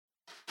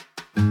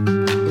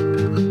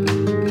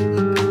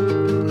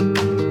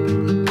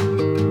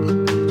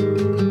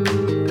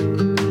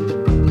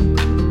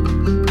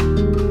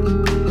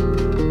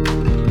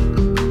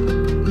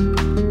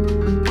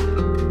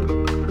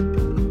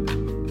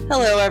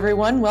Hello,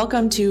 everyone.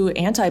 Welcome to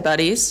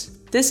Antibodies.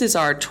 This is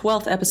our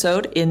 12th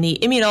episode in the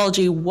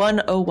Immunology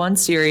 101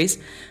 series,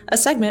 a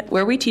segment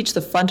where we teach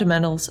the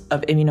fundamentals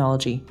of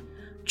immunology.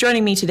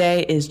 Joining me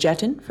today is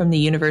Jetin from the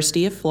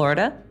University of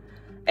Florida,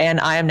 and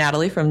I am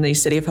Natalie from the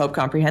City of Hope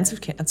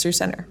Comprehensive Cancer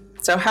Center.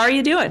 So how are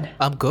you doing?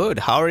 I'm good.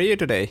 How are you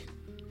today?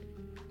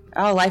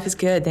 Oh, life is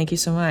good. Thank you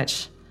so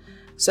much.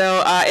 So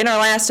in our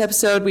last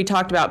episode, we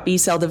talked about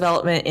B-cell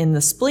development in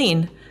the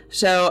spleen.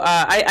 So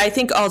I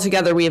think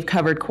altogether we have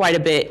covered quite a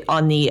bit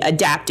on the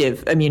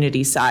adaptive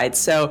immunity side.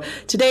 So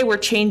today we're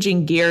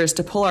changing gears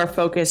to pull our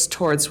focus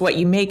towards what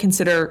you may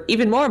consider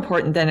even more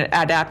important than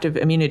adaptive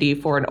immunity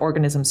for an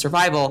organism's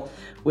survival,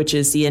 which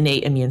is the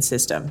innate immune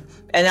system.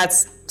 And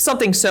that's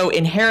something so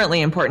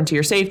inherently important to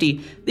your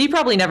safety that you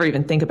probably never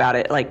even think about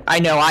it. Like, I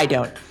know I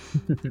don't.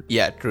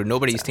 Yeah, true.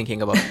 Nobody's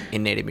thinking about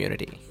innate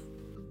immunity.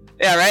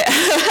 Yeah,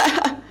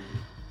 right?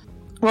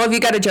 Well, have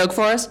you got a joke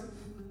for us?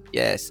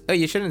 Yes. Oh,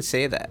 you shouldn't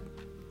say that.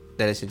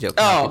 That is a joke.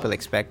 Oh. People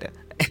expect it.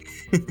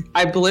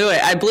 I blew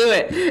it.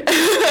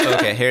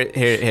 Okay, here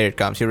it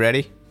comes. You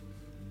ready?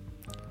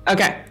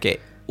 Okay. Okay.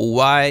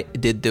 Why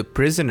did the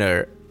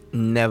prisoner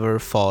never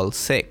fall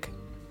sick?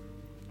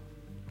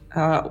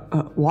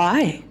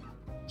 Why?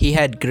 He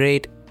had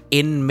great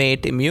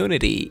inmate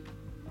immunity.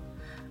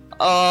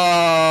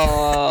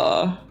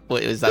 Oh.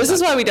 Wait, this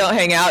is why we don't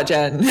hang out,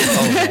 Jen.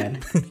 Oh,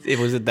 man. It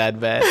wasn't that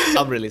bad.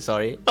 I'm really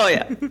sorry. Oh,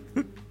 yeah.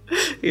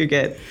 You're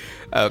good.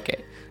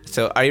 Okay.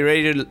 So are you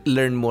ready to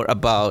learn more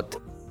about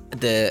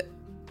the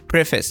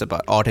preface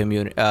about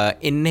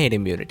innate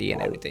immunity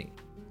and everything?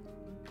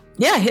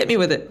 Yeah, hit me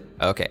with it.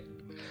 Okay.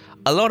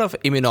 A lot of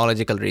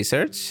immunological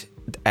research,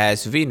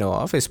 as we know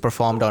of, is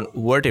performed on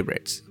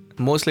vertebrates,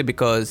 mostly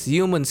because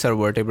humans are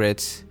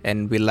vertebrates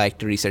and we like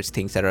to research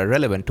things that are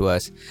relevant to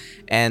us.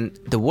 And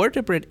the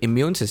vertebrate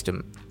immune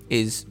system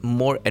is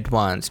more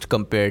advanced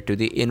compared to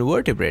the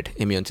invertebrate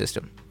immune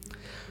system.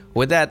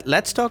 With that,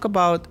 let's talk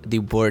about the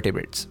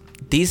vertebrates.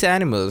 These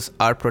animals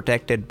are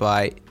protected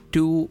by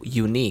two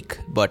unique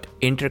but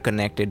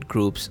interconnected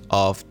groups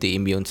of the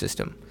immune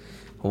system.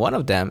 One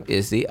of them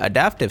is the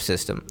adaptive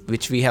system,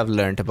 which we have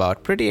learned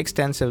about pretty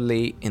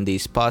extensively in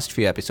these past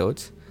few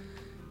episodes.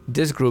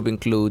 This group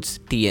includes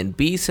T and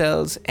B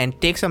cells and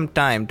takes some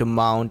time to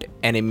mount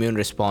an immune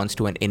response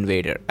to an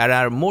invader and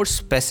are more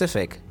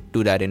specific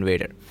to that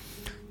invader.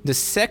 The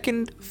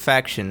second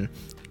faction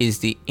is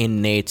the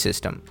innate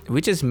system,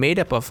 which is made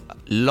up of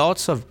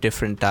lots of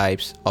different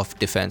types of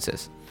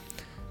defenses,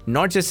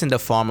 not just in the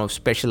form of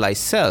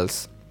specialized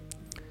cells,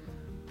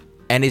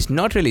 and is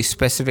not really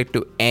specific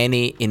to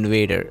any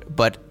invader,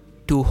 but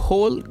to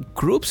whole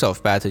groups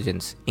of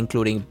pathogens,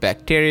 including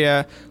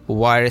bacteria,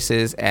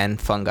 viruses, and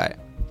fungi.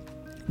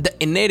 The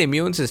innate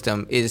immune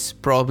system is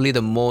probably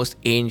the most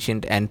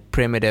ancient and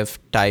primitive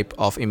type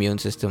of immune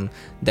system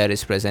that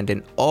is present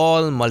in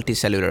all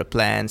multicellular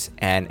plants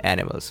and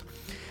animals.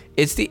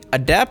 It's the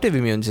adaptive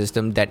immune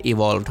system that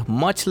evolved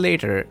much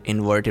later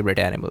in vertebrate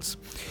animals.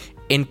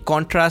 In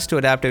contrast to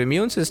adaptive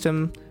immune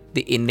system,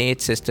 the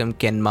innate system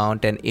can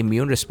mount an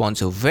immune response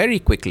very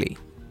quickly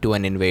to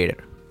an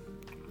invader.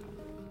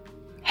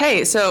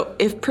 Hey, so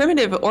if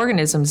primitive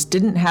organisms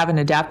didn't have an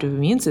adaptive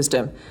immune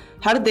system,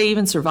 how did they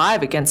even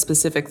survive against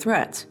specific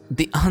threats?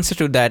 The answer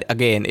to that,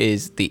 again,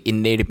 is the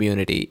innate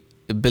immunity.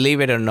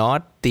 Believe it or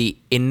not, the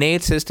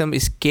innate system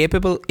is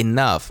capable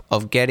enough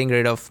of getting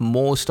rid of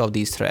most of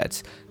these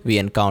threats we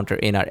encounter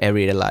in our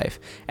everyday life.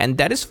 And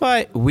that is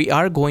why we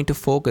are going to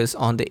focus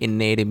on the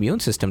innate immune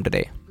system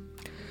today.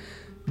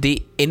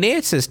 The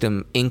innate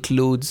system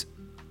includes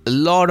a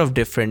lot of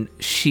different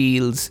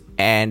shields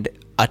and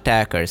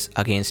attackers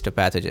against a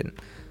pathogen.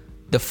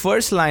 The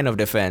first line of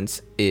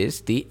defense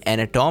is the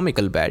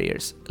anatomical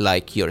barriers,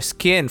 like your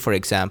skin, for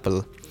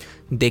example.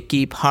 They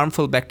keep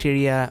harmful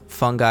bacteria,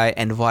 fungi,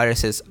 and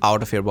viruses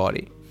out of your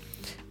body.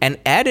 An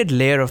added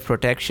layer of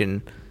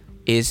protection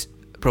is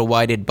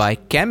provided by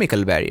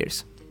chemical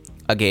barriers.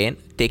 Again,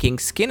 taking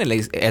skin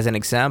as an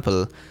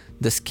example,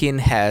 the skin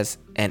has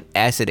an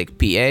acidic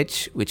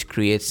pH, which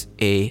creates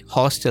a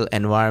hostile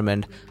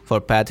environment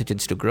for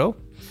pathogens to grow.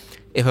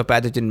 If a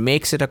pathogen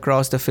makes it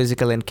across the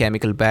physical and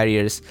chemical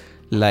barriers,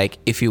 like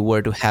if you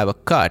were to have a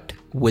cut,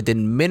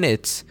 within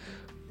minutes,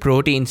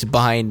 proteins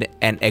bind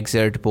and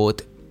exert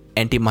both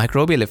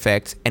antimicrobial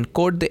effects and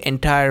coat the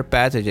entire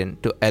pathogen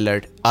to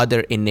alert other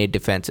innate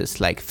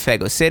defenses like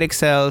phagocytic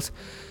cells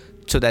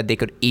so that they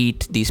could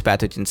eat these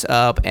pathogens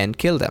up and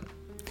kill them.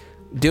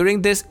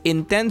 During this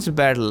intense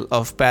battle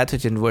of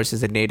pathogen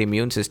versus innate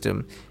immune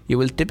system, you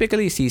will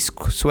typically see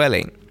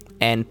swelling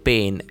and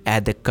pain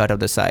at the cut of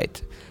the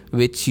site,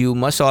 which you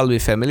must all be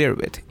familiar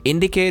with,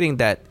 indicating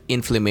that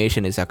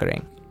inflammation is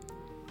occurring.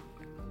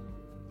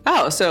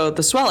 Oh, so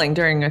the swelling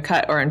during a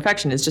cut or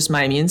infection is just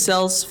my immune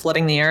cells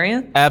flooding the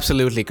area?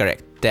 Absolutely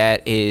correct.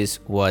 That is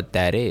what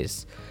that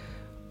is.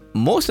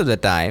 Most of the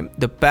time,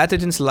 the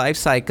pathogen's life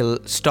cycle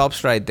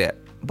stops right there.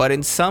 But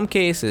in some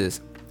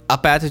cases, a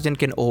pathogen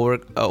can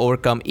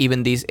overcome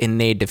even these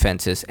innate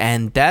defenses.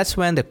 And that's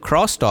when the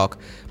crosstalk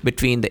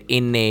between the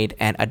innate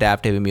and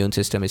adaptive immune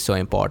system is so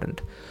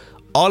important.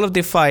 All of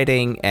the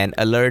fighting and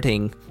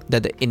alerting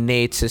that the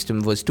innate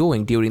system was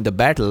doing during the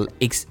battle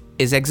is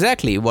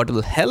exactly what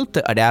will help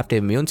the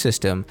adaptive immune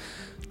system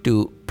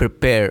to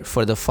prepare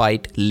for the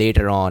fight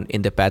later on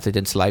in the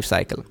pathogen's life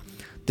cycle.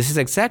 This is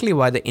exactly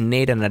why the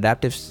innate and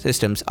adaptive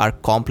systems are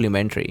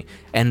complementary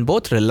and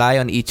both rely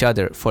on each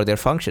other for their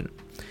function.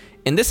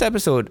 In this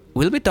episode,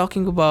 we'll be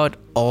talking about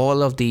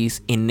all of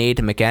these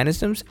innate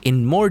mechanisms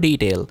in more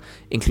detail,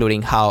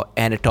 including how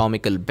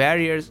anatomical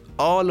barriers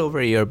all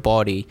over your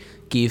body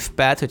keep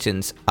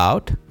pathogens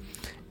out,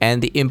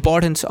 and the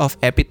importance of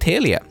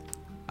epithelia,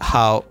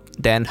 how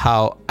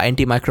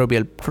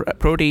antimicrobial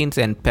proteins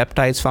and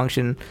peptides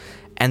function,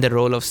 and the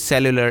role of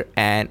cellular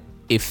and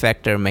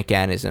effector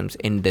mechanisms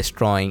in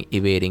destroying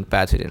evading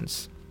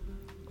pathogens.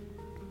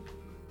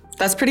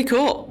 That's pretty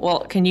cool.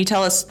 Well, can you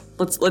tell us,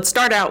 let's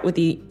start out with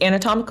the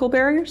anatomical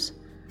barriers?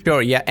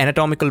 Sure, yeah,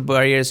 anatomical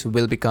barriers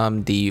will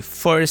become the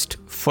first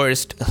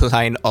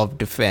line of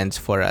defense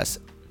for us.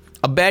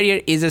 A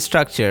barrier is a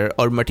structure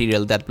or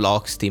material that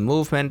blocks the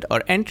movement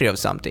or entry of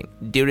something.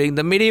 During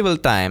the medieval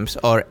times,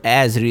 or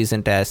as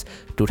recent as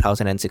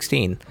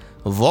 2016,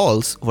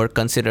 walls were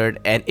considered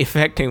an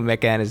effective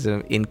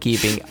mechanism in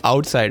keeping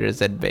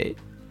outsiders at bay.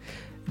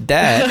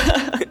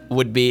 That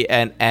would be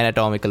an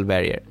anatomical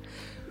barrier.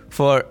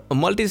 For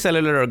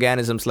multicellular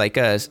organisms like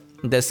us,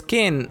 the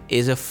skin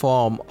is a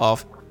form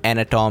of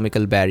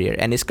anatomical barrier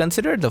and is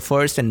considered the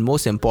first and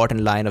most important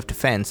line of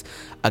defense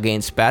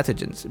against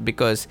pathogens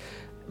because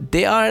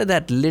they are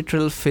that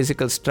literal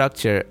physical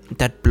structure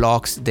that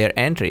blocks their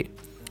entry.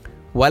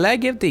 While I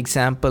give the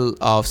example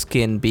of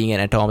skin being an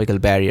anatomical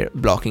barrier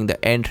blocking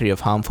the entry of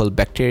harmful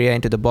bacteria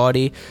into the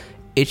body,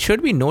 it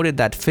should be noted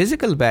that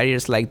physical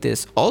barriers like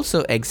this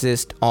also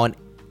exist on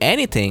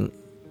anything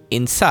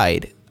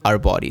inside our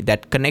body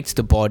that connects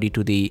the body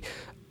to the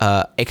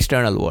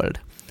external world.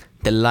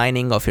 The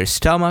lining of your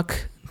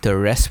stomach, the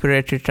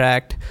respiratory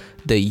tract,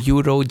 the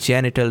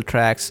urogenital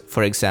tracts,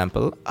 for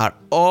example, are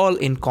all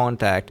in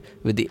contact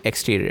with the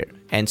exterior.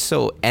 And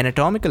so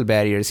anatomical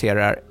barriers here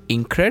are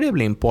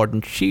incredibly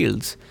important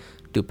shields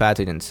to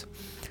pathogens.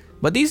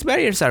 But these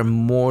barriers are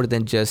more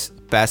than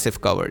just passive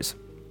covers.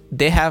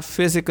 They have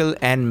physical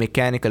and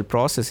mechanical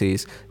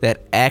processes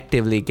that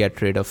actively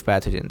get rid of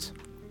pathogens.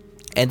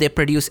 And they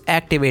produce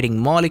activating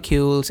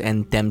molecules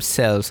and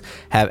themselves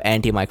have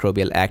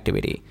antimicrobial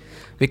activity.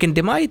 We can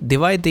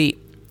divide the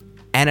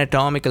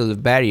anatomical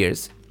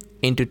barriers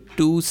into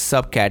two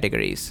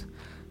subcategories,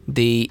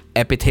 the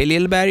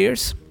epithelial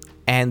barriers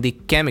and the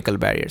chemical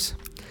barriers.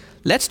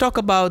 Let's talk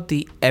about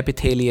the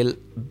epithelial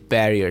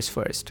barriers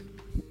first.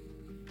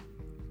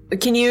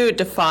 Can you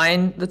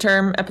define the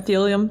term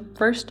epithelium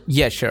first?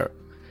 Yeah, sure.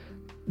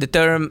 The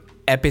term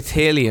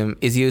epithelium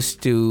is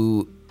used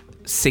to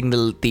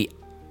signal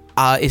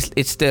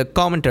it's the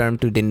common term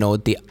to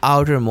denote the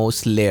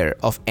outermost layer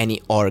of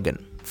any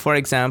organ. For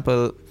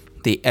example,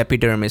 the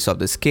epidermis of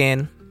the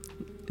skin,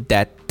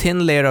 that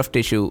thin layer of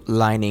tissue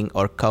lining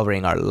or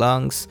covering our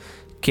lungs,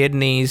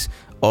 kidneys,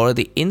 or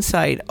the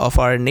inside of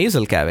our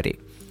nasal cavity.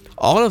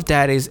 All of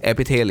that is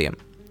epithelium.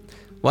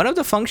 One of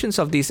the functions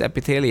of these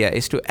epithelia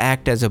is to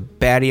act as a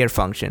barrier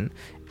function,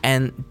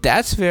 and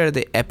that's where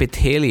the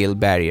epithelial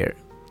barrier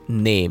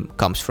name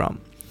comes from.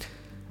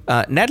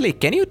 Natalie,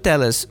 can you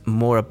tell us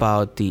more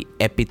about the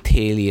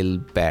epithelial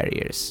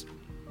barriers?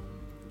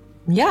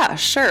 Yeah,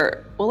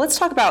 sure. Well, let's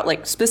talk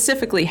about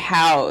specifically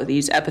how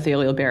these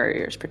epithelial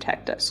barriers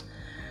protect us.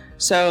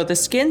 So the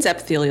skin's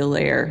epithelial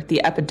layer,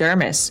 the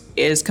epidermis,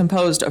 is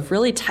composed of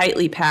really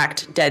tightly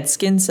packed dead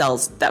skin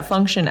cells that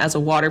function as a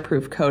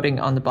waterproof coating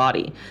on the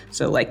body.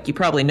 So you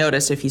probably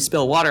notice if you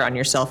spill water on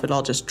yourself, it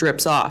all just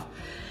drips off.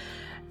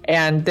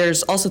 And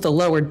there's also the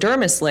lower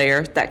dermis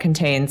layer that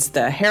contains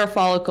the hair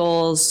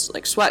follicles,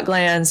 like sweat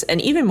glands, and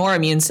even more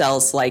immune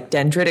cells like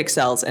dendritic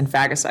cells and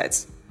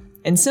phagocytes.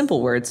 In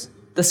simple words,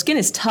 the skin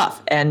is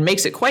tough and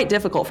makes it quite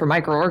difficult for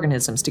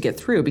microorganisms to get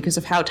through because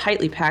of how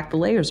tightly packed the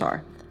layers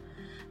are.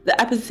 The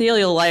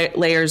epithelial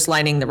layers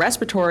lining the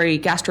respiratory,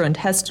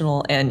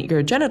 gastrointestinal, and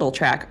urogenital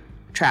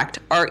tract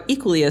are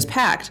equally as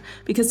packed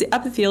because the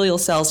epithelial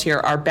cells here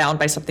are bound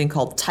by something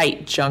called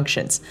tight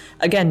junctions,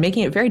 again,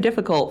 making it very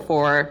difficult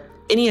for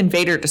any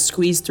invader to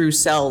squeeze through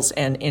cells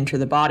and enter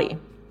the body.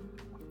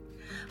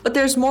 But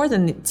there's more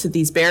to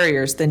these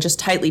barriers than just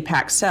tightly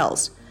packed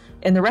cells.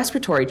 In the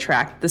respiratory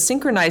tract, the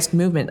synchronized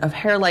movement of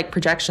hair-like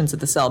projections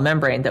of the cell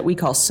membrane that we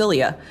call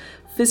cilia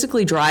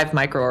physically drive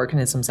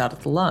microorganisms out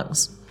of the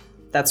lungs.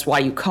 That's why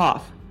you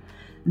cough.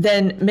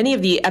 Then many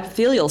of the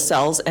epithelial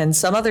cells and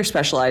some other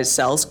specialized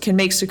cells can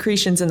make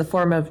secretions in the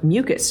form of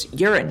mucus,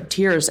 urine,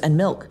 tears, and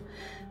milk.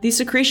 These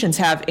secretions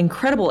have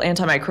incredible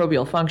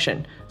antimicrobial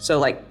function. So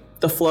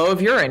the flow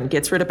of urine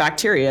gets rid of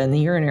bacteria in the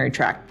urinary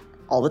tract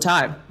all the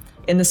time.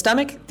 In the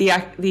stomach, the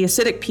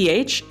acidic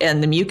pH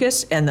and the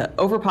mucus and the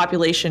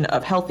overpopulation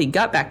of healthy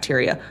gut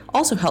bacteria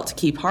also help to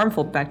keep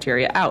harmful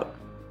bacteria out.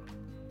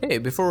 Hey,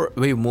 before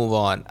we move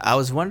on, I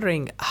was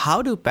wondering,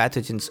 how do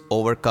pathogens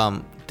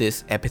overcome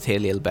this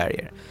epithelial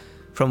barrier?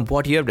 From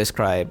what you have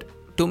described,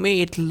 to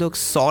me it looks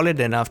solid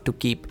enough to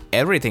keep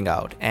everything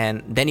out,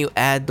 and then you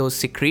add those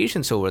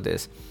secretions over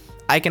this.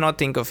 I cannot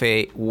think of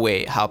a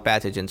way how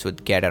pathogens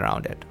would get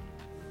around it.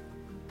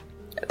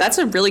 That's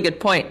a really good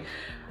point.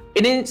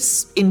 It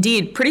is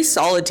indeed pretty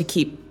solid to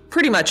keep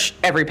pretty much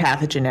every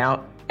pathogen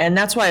out. And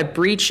that's why a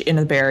breach in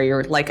a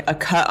barrier, like a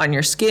cut on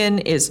your skin,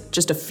 is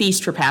just a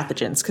feast for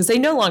pathogens, because they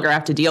no longer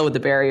have to deal with the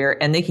barrier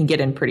and they can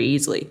get in pretty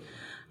easily.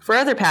 For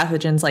other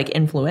pathogens like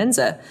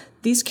influenza,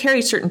 these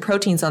carry certain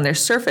proteins on their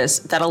surface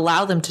that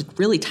allow them to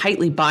really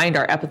tightly bind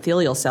our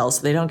epithelial cells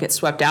so they don't get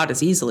swept out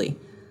as easily.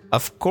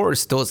 Of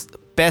course, those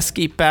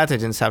pesky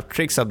pathogens have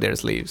tricks up their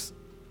sleeves.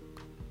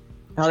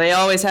 Now, they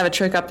always have a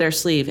trick up their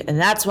sleeve, and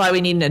that's why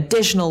we need an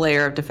additional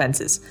layer of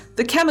defenses,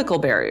 the chemical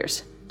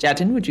barriers.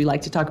 Jatin, would you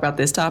like to talk about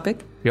this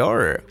topic?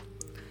 Sure.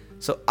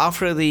 So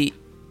after the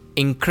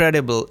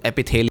incredible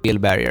epithelial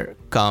barrier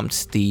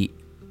comes the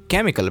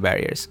chemical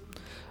barriers.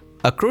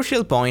 A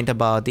crucial point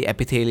about the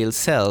epithelial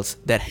cells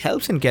that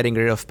helps in getting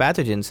rid of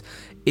pathogens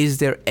is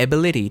their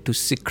ability to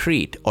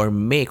secrete or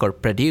make or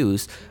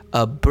produce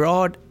a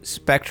broad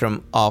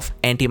spectrum of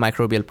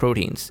antimicrobial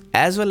proteins,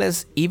 as well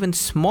as even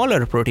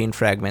smaller protein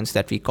fragments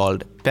that we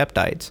called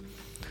peptides.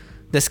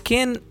 The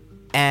skin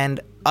and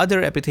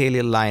other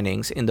epithelial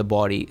linings in the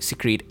body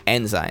secrete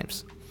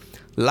enzymes.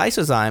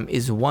 Lysozyme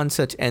is one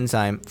such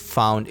enzyme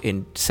found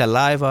in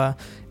saliva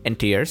and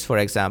tears, for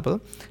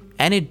example,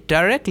 and it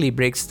directly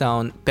breaks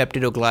down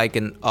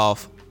peptidoglycan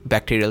of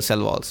bacterial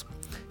cell walls,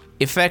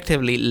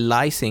 effectively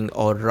lysing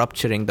or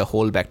rupturing the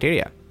whole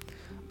bacteria.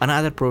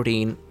 Another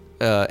protein,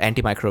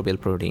 antimicrobial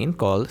protein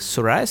called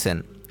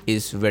psoriasin,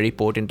 is very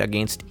potent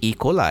against E.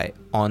 coli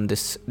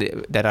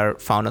that are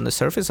found on the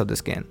surface of the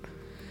skin.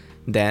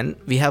 Then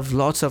we have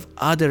lots of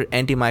other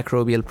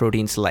antimicrobial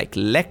proteins like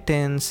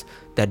lectins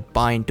that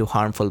bind to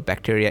harmful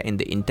bacteria in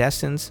the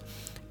intestines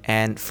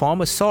and form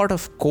a sort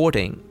of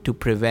coating to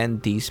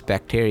prevent these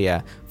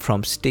bacteria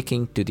from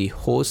sticking to the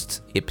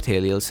host's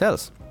epithelial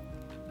cells.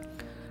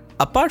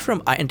 Apart from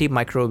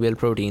antimicrobial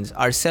proteins,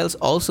 our cells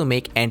also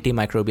make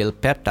antimicrobial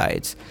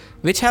peptides,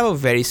 which have a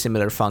very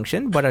similar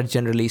function but are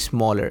generally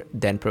smaller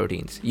than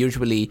proteins,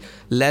 usually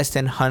less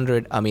than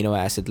 100 amino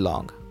acid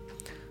long.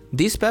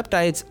 These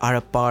peptides are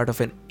a part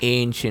of an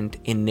ancient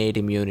innate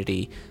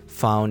immunity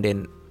found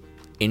in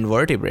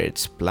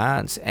invertebrates,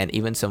 plants, and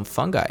even some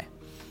fungi.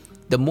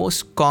 The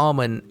most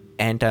common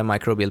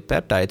antimicrobial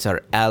peptides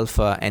are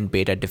alpha and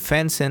beta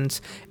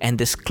defensins and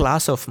this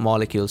class of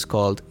molecules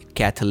called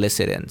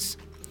catalycidins.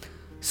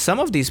 Some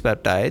of these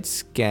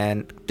peptides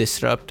can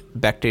disrupt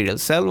bacterial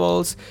cell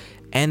walls,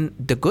 and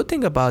the good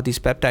thing about these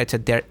peptides is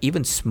that they're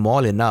even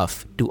small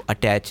enough to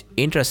attach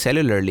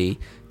intracellularly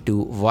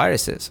to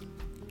viruses.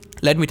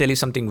 Let me tell you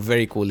something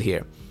very cool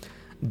here.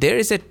 There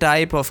is a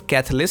type of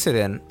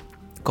catalycidin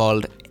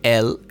called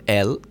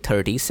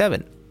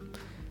LL37.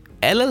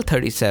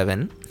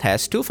 LL37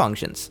 has two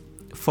functions.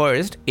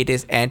 First, it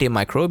is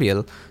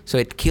antimicrobial, so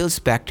it kills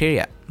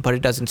bacteria, but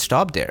it doesn't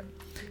stop there.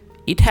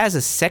 It has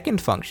a second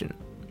function.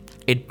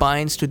 It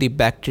binds to the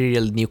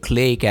bacterial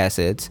nucleic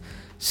acids,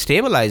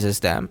 stabilizes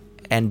them,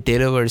 and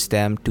delivers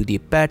them to the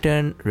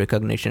pattern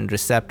recognition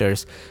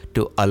receptors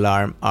to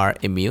alarm our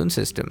immune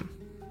system.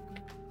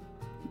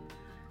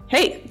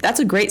 Hey, that's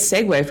a great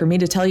segue for me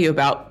to tell you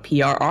about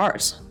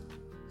PRRs.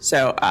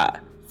 So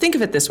think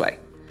of it this way.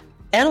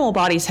 Animal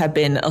bodies have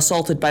been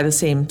assaulted by the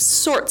same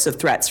sorts of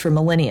threats for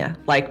millennia,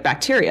 like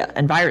bacteria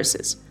and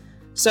viruses.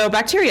 So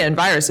bacteria and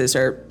viruses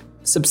are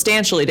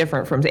substantially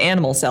different from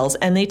animal cells,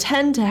 and they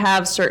tend to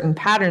have certain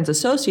patterns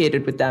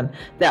associated with them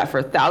that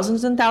for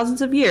thousands and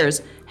thousands of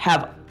years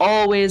have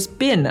always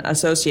been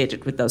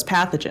associated with those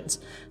pathogens.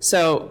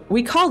 So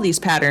we call these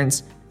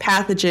patterns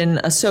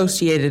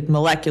pathogen-associated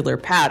molecular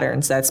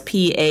patterns. That's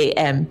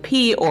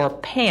PAMP, or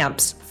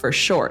PAMPs for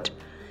short.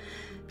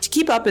 To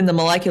keep up in the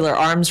molecular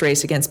arms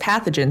race against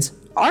pathogens,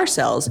 our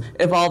cells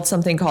evolved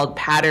something called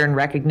pattern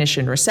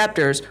recognition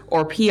receptors,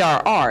 or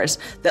PRRs,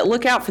 that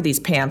look out for these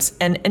PAMPs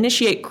and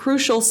initiate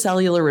crucial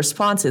cellular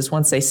responses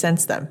once they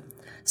sense them.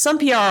 Some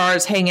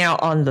PRRs hang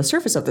out on the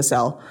surface of the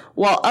cell,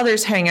 while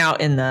others hang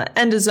out in the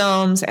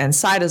endosomes and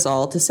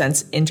cytosol to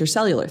sense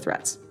intercellular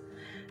threats.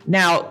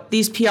 Now,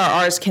 these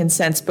PRRs can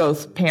sense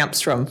both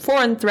PAMPs from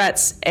foreign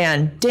threats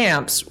and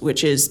DAMPs,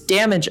 which is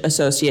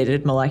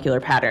damage-associated molecular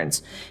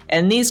patterns,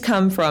 and these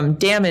come from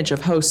damage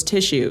of host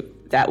tissue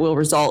that will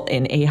result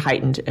in a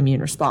heightened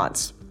immune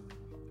response.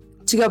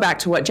 To go back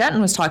to what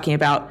Jatin was talking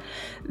about,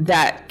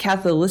 that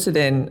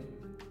catalycidin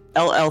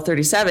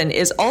LL37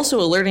 is also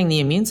alerting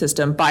the immune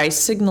system by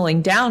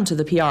signaling down to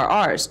the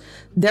PRRs,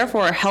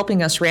 therefore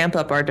helping us ramp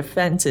up our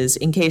defenses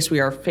in case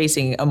we are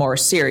facing a more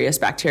serious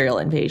bacterial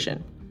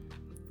invasion.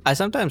 I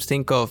sometimes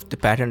think of the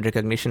pattern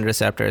recognition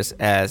receptors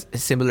as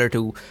similar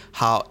to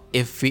how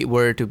if we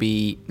were to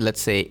be, let's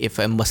say, if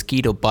a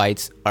mosquito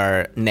bites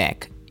our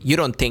neck, you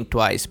don't think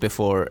twice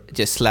before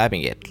just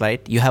slapping it,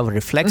 right? You have a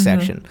reflex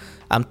action.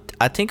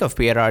 I think of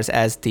PRRs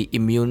as the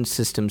immune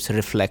system's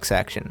reflex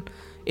action.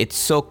 It's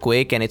so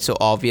quick and it's so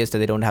obvious that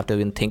they don't have to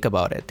even think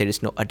about it. There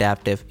is no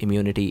adaptive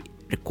immunity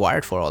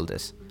required for all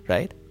this,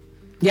 right?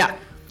 Yeah.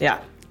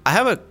 I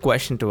have a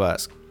question to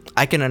ask.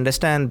 I can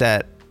understand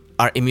that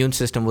our immune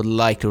system would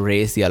like to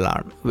raise the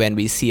alarm when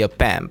we see a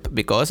PAMP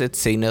because it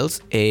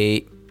signals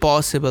a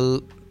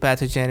possible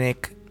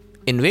pathogenic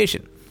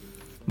invasion.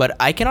 But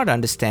I cannot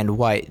understand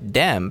why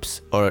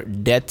DAMPs or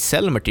dead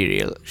cell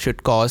material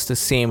should cause the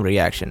same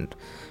reaction.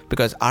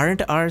 Because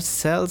aren't our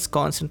cells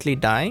constantly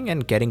dying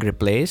and getting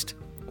replaced?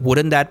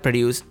 Wouldn't that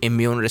produce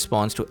immune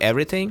response to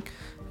everything?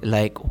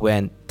 Like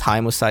when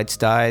thymocytes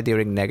die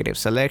during negative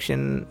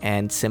selection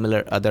and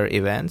similar other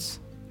events?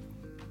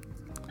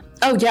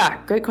 Oh,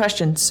 yeah. Great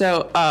question.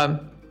 So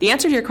the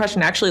answer to your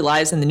question actually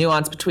lies in the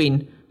nuance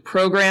between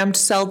programmed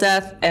cell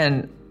death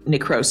and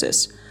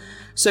necrosis.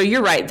 So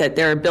you're right that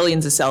there are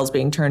billions of cells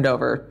being turned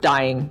over,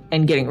 dying,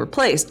 and getting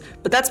replaced,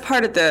 but that's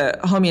part of the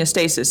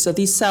homeostasis. So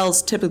these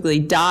cells typically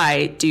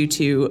die due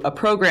to a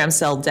programmed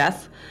cell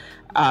death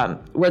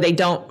where they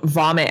don't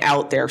vomit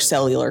out their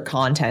cellular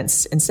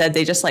contents. Instead,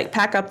 they just like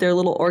pack up their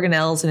little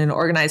organelles in an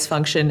organized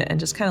function and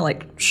just kind of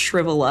like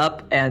shrivel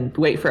up and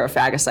wait for a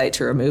phagocyte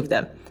to remove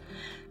them.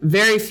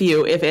 Very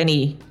few, if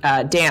any,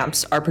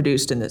 DAMPs are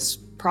produced in this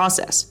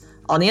process.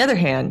 On the other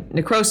hand,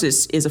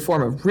 necrosis is a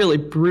form of really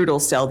brutal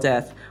cell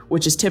death,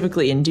 which is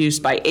typically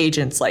induced by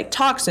agents like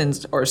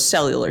toxins or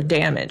cellular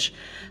damage.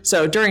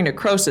 So during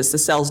necrosis, the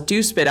cells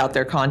do spit out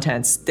their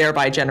contents,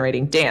 thereby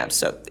generating DAMPs.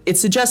 So it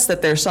suggests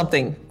that there's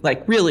something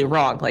like really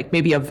wrong, like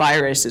maybe a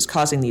virus is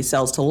causing these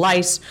cells to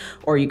lyse,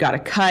 or you got a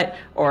cut,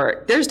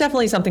 or there's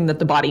definitely something that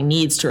the body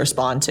needs to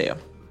respond to.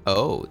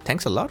 Oh,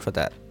 thanks a lot for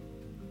that.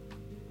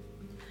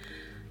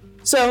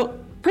 So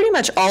pretty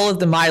much all of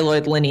the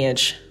myeloid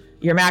lineage,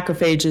 your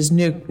macrophages,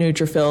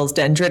 neutrophils,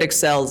 dendritic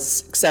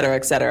cells, et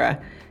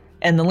cetera,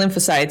 and the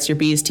lymphocytes, your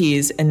B's,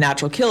 T's, and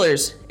natural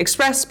killers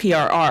express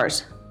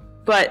PRRs.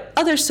 But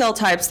other cell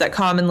types that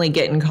commonly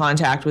get in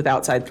contact with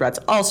outside threats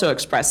also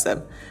express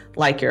them,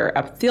 like your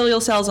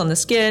epithelial cells on the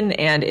skin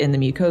and in the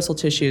mucosal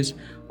tissues,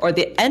 or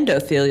the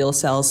endothelial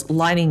cells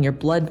lining your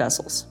blood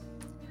vessels.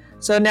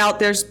 So now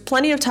there's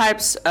plenty of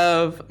types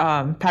of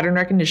pattern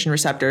recognition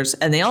receptors,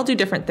 and they all do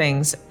different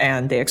things,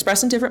 and they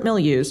express in different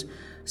milieus.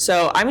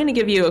 So I'm going to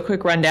give you a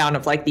quick rundown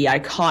of like the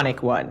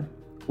iconic one,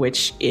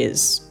 which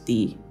is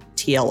the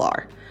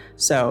TLR.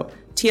 So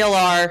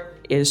TLR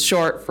is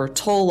short for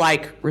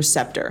toll-like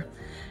receptor.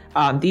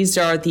 These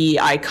are the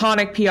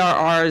iconic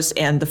PRRs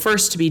and the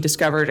first to be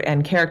discovered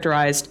and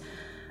characterized.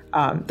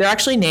 They're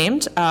actually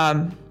named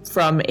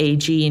from a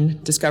gene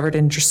discovered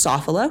in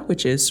Drosophila,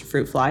 which is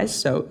fruit flies.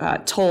 So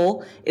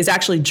toll is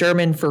actually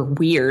German for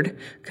weird,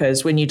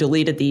 because when you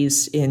deleted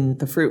these in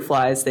the fruit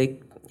flies, they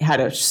had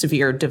a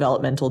severe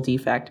developmental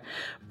defect.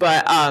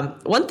 But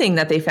one thing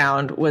that they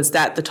found was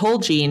that the toll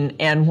gene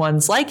and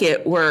ones like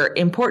it were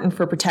important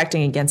for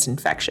protecting against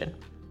infection.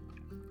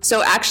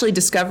 So actually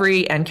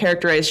discovery and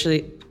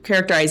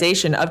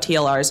characterization of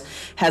TLRs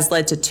has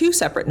led to two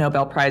separate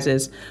Nobel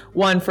Prizes,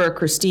 one for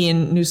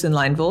Christine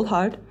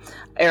Nussenlein-Volhard,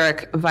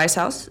 Eric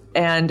Weishaus,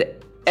 and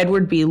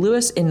Edward B.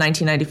 Lewis in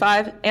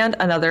 1995, and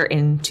another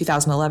in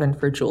 2011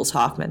 for Jules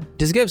Hoffman.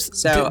 This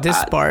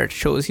part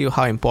shows you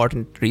how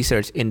important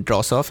research in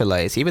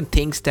Drosophila is. Even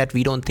things that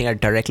we don't think are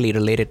directly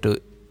related to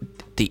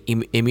the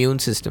immune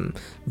system,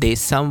 they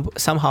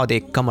somehow they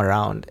come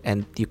around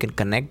and you can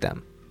connect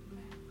them.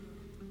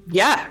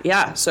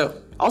 Yeah. So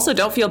also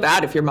don't feel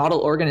bad if your model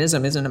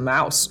organism isn't a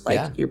mouse.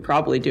 You're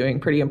probably doing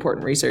pretty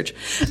important research.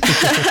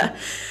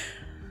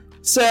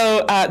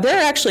 So there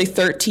are actually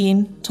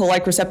 13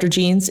 toll-like receptor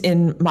genes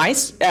in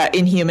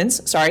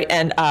humans,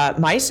 and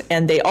mice,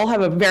 and they all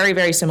have a very,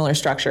 very similar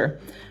structure.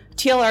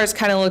 TLRs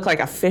kind of look like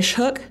a fish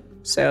hook.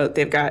 So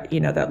they've got,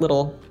 that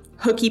little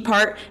hooky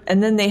part,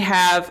 and then they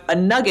have a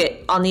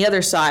nugget on the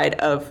other side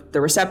of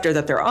the receptor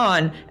that they're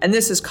on, and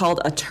this is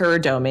called a TER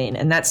domain,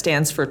 and that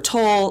stands for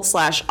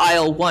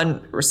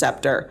toll/IL-1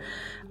 receptor.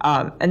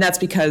 And that's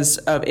because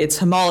of its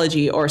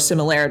homology or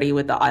similarity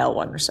with the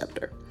IL-1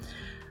 receptor.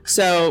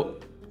 So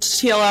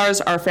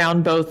TLRs are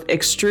found both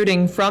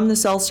extruding from the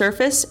cell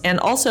surface and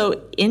also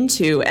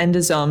into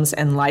endosomes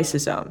and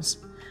lysosomes.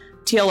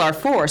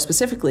 TLR4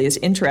 specifically is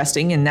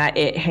interesting in that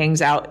it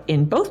hangs out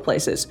in both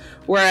places,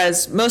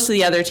 whereas most of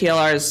the other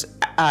TLRs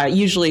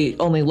usually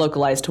only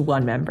localize to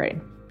one membrane.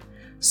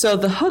 So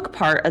the hook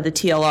part of the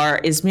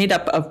TLR is made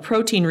up of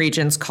protein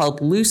regions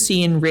called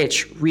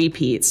leucine-rich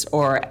repeats,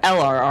 or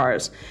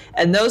LRRs,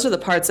 and those are the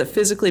parts that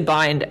physically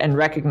bind and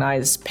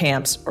recognize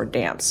PAMPs or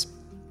DAMPs.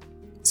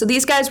 So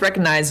these guys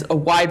recognize a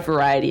wide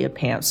variety of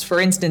PAMPs.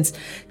 For instance,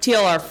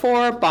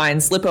 TLR4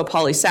 binds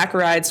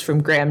lipopolysaccharides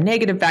from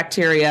gram-negative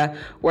bacteria,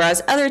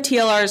 whereas other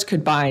TLRs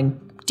could bind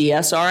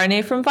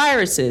dsRNA from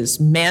viruses,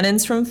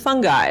 mannins from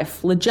fungi,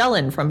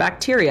 flagellin from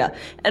bacteria,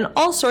 and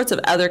all sorts of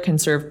other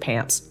conserved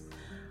PAMPs.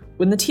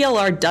 When the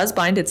TLR does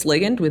bind its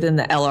ligand within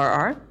the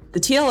LRR, The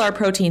TLR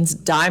proteins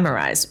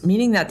dimerize,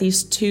 meaning that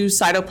these two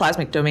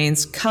cytoplasmic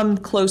domains come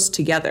close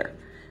together.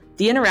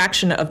 The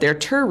interaction of their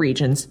TER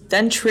regions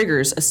then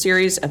triggers a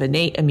series of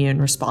innate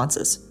immune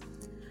responses.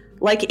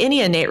 Like any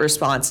innate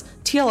response,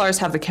 TLRs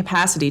have the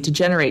capacity to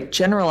generate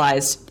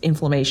generalized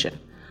inflammation.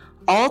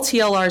 All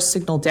TLRs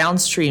signal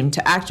downstream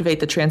to activate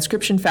the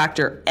transcription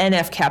factor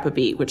NF-kappa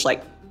B, which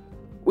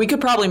we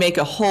could probably make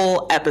a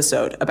whole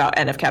episode about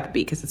NF-kappa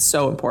B because it's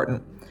so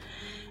important.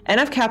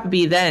 NF-kappa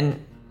B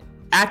then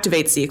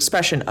activates the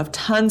expression of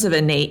tons of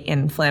innate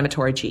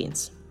inflammatory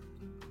genes.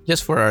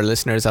 Just for our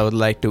listeners, I would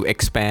like to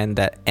expand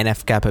that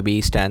NF-kappa B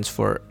stands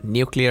for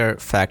nuclear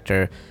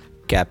factor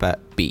kappa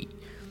B.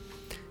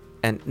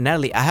 And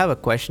Natalie, I have a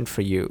question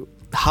for you.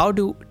 How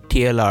do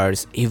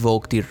TLRs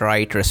evoke the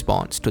right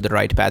response to the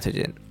right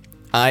pathogen?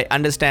 I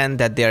understand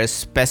that they are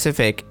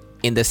specific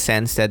in the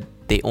sense that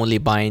they only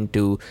bind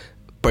to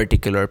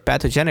particular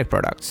pathogenic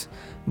products.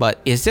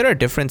 But is there a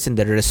difference in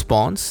the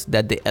response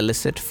that they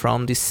elicit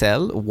from the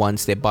cell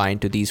once they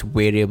bind to these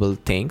variable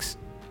things?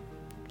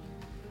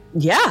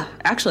 Yeah,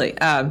 actually.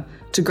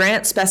 To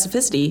grant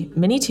specificity,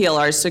 many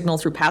TLRs signal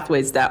through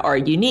pathways that are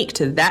unique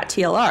to that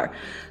TLR,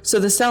 so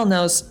the cell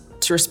knows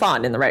to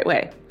respond in the right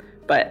way.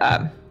 But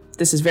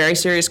this is a very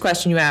serious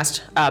question you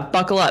asked.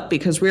 Buckle up,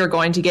 because we are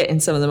going to get in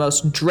some of the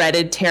most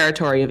dreaded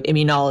territory of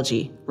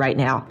immunology right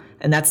now,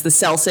 and that's the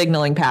cell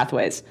signaling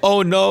pathways.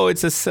 Oh no,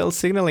 it's a cell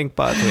signaling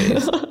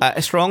pathways. I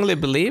strongly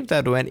believe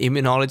that when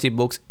immunology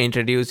books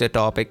introduce the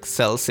topic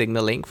cell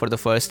signaling for the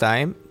first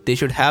time, they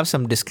should have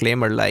some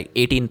disclaimer like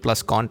 18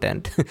 plus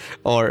content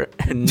or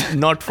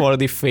not for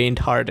the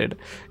faint-hearted,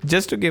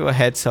 just to give a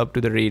heads up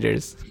to the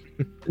readers.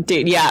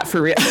 Dude, yeah,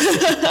 for real.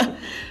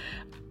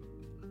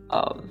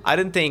 I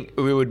didn't think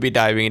we would be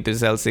diving into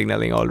cell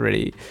signaling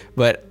already,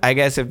 but I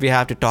guess if we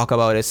have to talk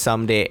about it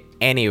someday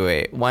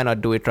anyway, why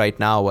not do it right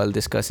now while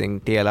discussing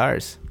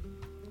TLRs?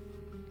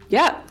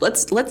 Yeah,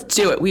 let's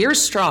do it. We are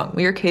strong.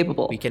 We are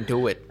capable. We can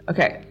do it.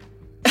 Okay.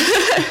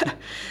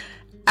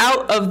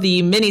 Out of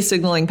the many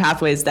signaling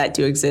pathways that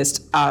do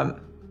exist,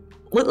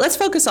 let's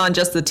focus on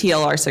just the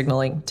TLR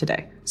signaling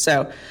today.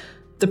 So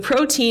the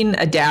protein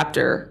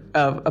adapter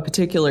of a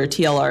particular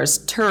TLR's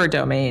TER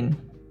domain,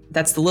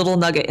 that's the little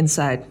nugget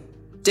inside,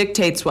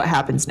 dictates what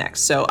happens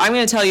next. So I'm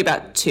going to tell you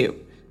about two.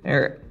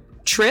 They're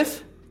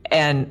TRIF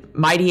and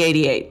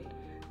MyD88.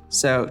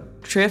 So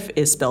TRIF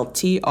is spelled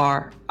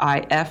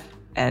TRIF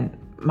and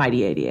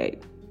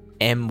MyD88.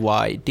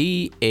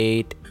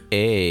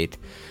 MYD88.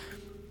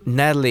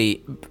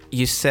 Natalie,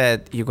 you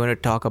said you're going to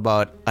talk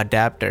about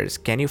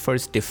adapters. Can you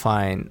first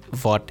define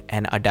what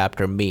an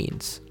adapter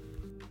means?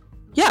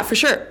 Yeah, for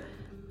sure.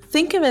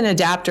 Think of an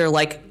adapter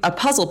like a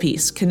puzzle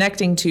piece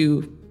connecting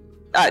to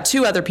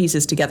two other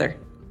pieces together.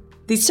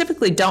 These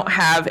typically don't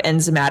have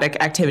enzymatic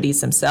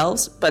activities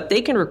themselves, but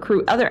they can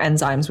recruit other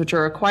enzymes which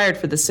are required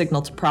for the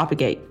signal to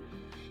propagate.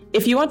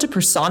 If you want to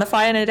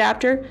personify an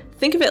adapter,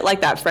 think of it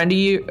like that friend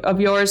of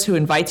yours who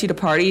invites you to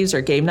parties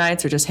or game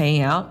nights or just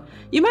hanging out.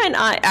 You might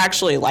not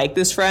actually like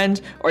this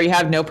friend, or you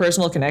have no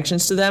personal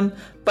connections to them,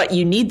 but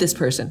you need this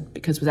person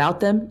because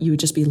without them, you would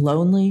just be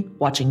lonely,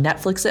 watching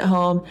Netflix at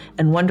home,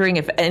 and wondering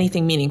if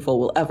anything meaningful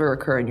will ever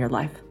occur in your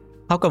life.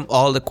 How come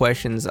all the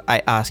questions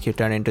I ask you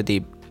turn into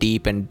the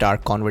deep and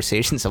dark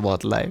conversations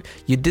about life?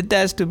 You did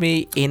that to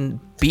me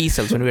in B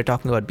cells when we were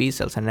talking about B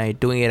cells, and now you're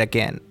doing it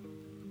again.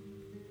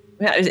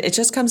 Yeah, it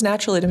just comes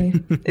naturally to me.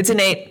 It's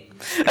innate.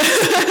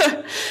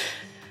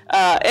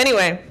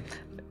 Anyway,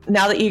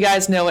 now that you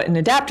guys know what an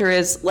adapter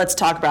is, let's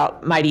talk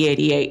about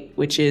MyD88,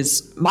 which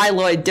is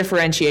myeloid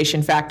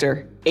differentiation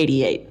factor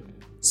 88.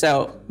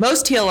 So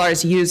most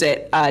TLRs use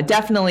it,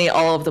 definitely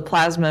all of the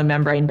plasma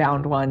membrane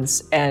bound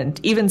ones, and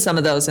even some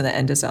of those in the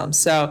endosome.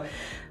 So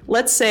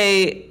let's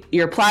say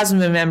your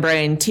plasma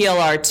membrane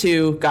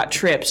TLR2 got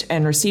tripped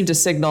and received a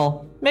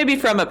signal, maybe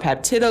from a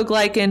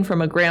peptidoglycan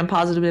from a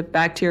gram-positive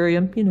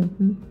bacterium,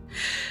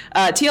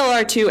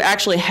 TLR2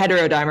 actually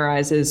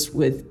heterodimerizes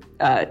with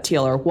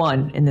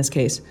TLR1 in this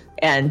case,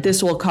 and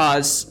this will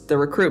cause the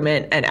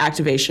recruitment and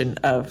activation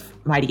of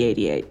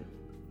MyD88.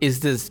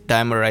 Is this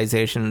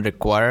dimerization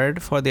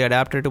required for the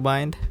adapter to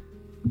bind?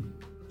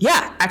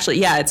 Yeah, actually,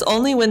 yeah. It's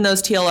only when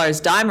those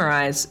TLRs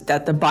dimerize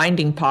that the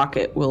binding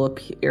pocket will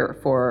appear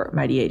for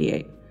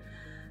MyD88.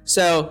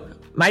 So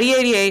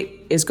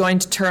MyD88 is going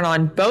to turn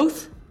on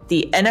both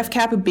the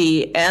NF-kappa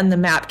B and the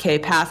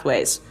MAPK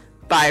pathways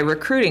by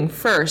recruiting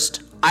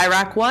first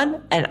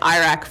IRAK1 and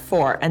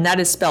IRAK4, and that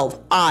is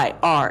spelled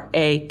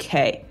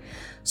IRAK.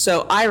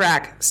 So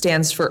IRAK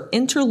stands for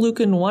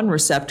interleukin-1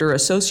 receptor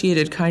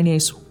associated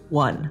kinase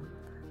 1.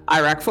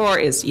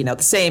 IRAK4 is, the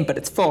same, but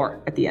it's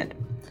 4 at the end.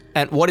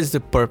 And what is the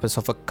purpose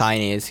of a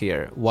kinase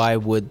here? Why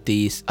would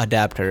this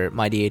adapter,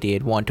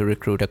 MyD88, want to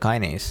recruit a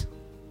kinase?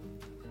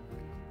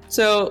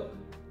 So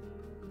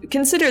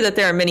consider that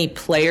there are many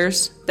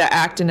players that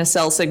act in a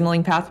cell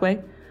signaling pathway.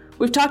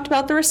 We've talked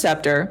about the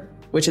receptor,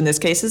 which in this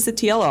case is the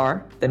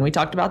TLR. Then we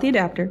talked about the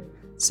adapter.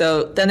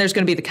 So then there's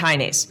going to be the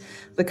kinase.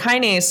 The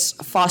kinase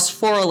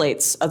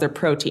phosphorylates other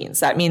proteins.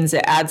 That means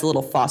it adds a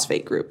little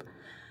phosphate group.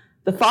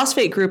 The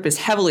phosphate group is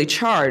heavily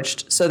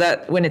charged so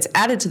that when it's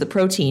added to the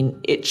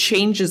protein, it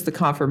changes the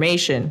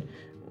conformation.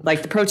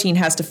 Like the protein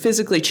has to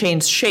physically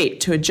change shape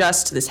to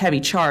adjust to this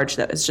heavy charge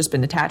that has just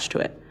been attached to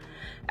it.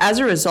 As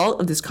a result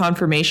of this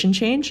conformation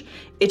change,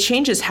 it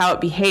changes how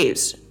it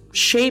behaves.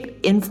 Shape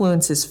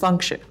influences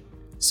function.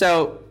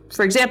 So,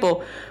 for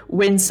example,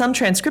 when some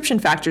transcription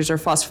factors are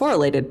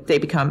phosphorylated, they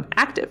become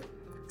active.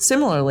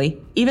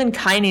 Similarly, even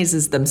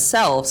kinases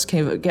themselves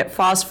can get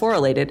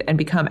phosphorylated and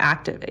become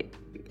active.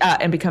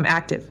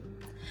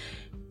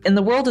 In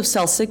the world of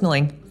cell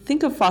signaling,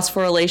 think of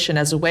phosphorylation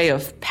as a way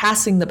of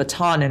passing the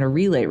baton in a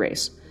relay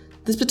race.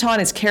 This baton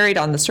is carried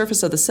on the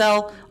surface of the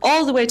cell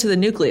all the way to the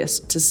nucleus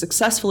to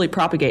successfully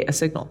propagate a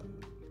signal.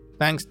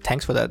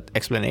 Thanks for that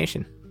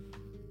explanation.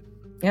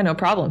 Yeah, no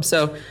problem.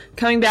 So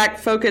coming back,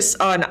 focus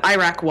on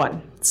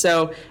IRAK1.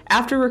 So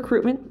after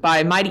recruitment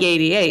by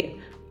Mighty88,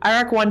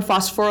 IRAK1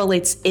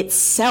 phosphorylates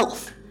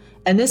itself.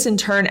 And this in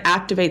turn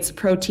activates the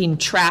protein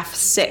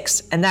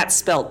TRAF6, and that's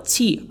spelled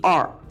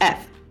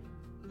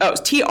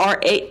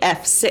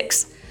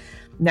TRAF6.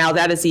 Now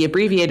that is the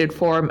abbreviated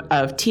form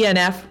of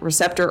TNF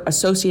receptor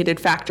associated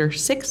factor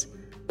 6,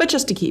 but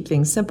just to keep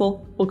things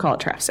simple, we'll call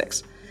it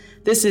TRAF6.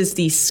 This is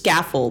the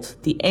scaffold,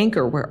 the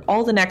anchor where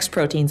all the next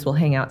proteins will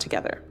hang out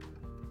together.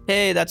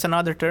 Hey, that's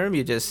another term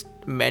you just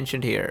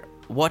mentioned here.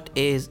 What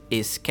is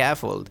a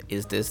scaffold?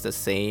 Is this the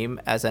same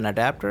as an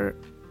adapter?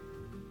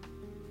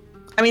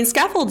 I mean,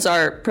 scaffolds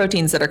are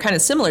proteins that are kind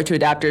of similar to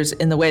adapters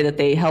in the way that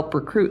they help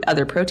recruit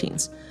other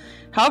proteins.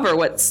 However,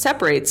 what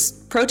separates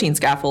protein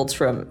scaffolds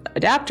from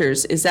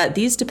adapters is that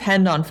these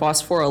depend on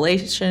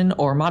phosphorylation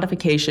or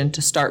modification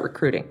to start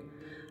recruiting.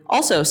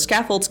 Also,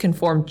 scaffolds can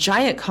form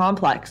giant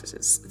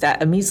complexes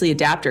that a measly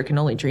adapter can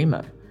only dream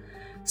of.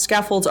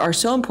 Scaffolds are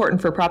so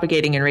important for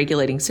propagating and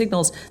regulating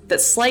signals that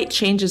slight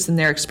changes in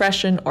their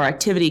expression or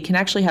activity can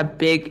actually have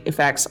big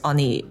effects on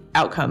the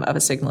outcome of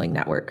a signaling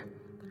network.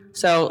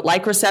 So,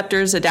 like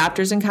receptors,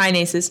 adapters, and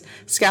kinases,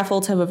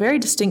 scaffolds have a very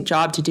distinct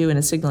job to do in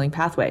a signaling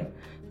pathway.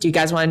 Do you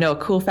guys want to know a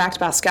cool fact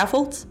about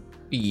scaffolds?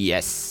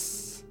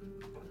 Yes.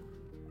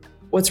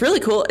 What's really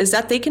cool is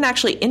that they can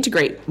actually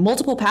integrate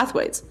multiple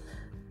pathways.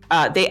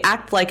 They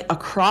act like a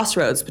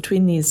crossroads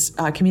between these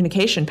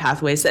communication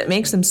pathways that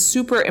makes them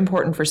super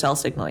important for cell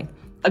signaling.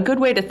 A good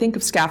way to think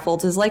of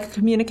scaffolds is like a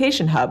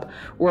communication hub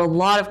where a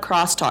lot of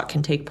crosstalk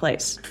can take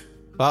place.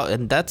 Wow,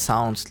 and that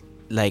sounds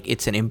like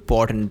it's an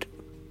important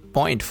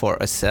point for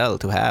a cell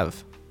to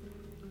have.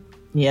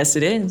 Yes,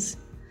 it is.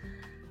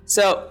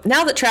 So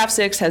now that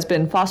TRAF6 has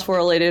been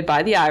phosphorylated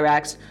by the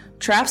IRAKs,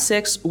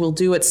 TRAF6 will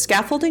do its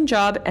scaffolding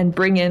job and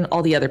bring in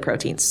all the other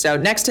proteins. So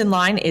next in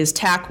line is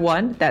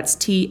TAK1, that's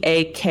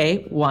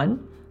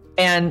TAK1,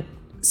 and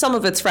some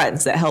of its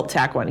friends that help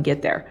TAK1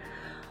 get there.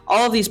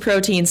 All of these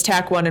proteins,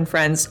 TAK1 and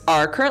friends,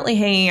 are currently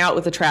hanging out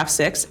with the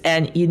TRAF6,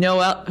 and you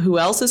know who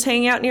else is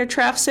hanging out near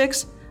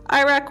TRAF6?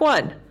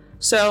 IRAK1.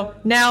 So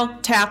now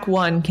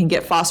TAK1 can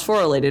get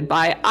phosphorylated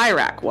by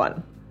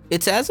IRAK1.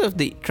 It's as if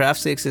the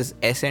TRAF6 is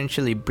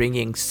essentially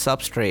bringing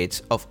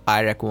substrates of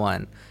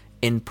IRAK1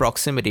 in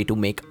proximity to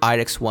make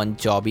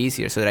IRAK1's job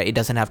easier so that it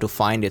doesn't have to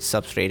find its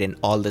substrate in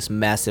all this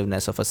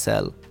massiveness of a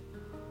cell.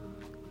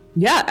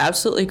 Yeah,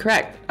 absolutely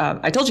correct.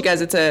 I told you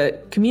guys it's a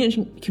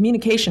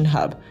communication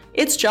hub.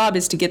 Its job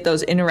is to get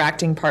those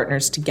interacting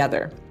partners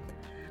together.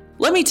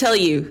 Let me tell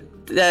you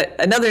that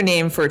another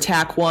name for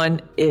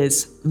TAK1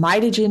 is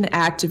mitogen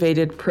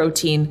activated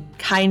protein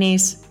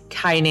kinase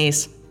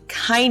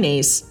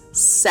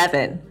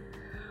 7,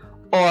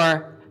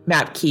 or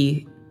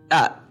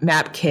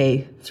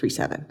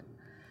MAPK37.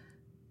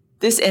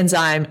 This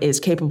enzyme is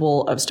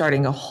capable of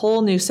starting a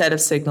whole new set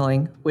of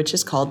signaling, which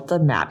is called the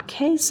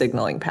MAPK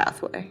signaling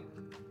pathway.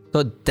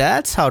 So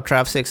that's how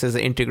TRAF6 is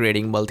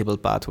integrating multiple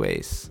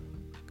pathways.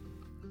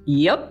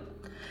 Yep.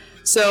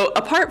 So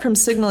apart from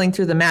signaling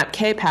through the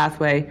MAPK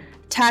pathway,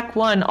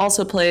 TAK1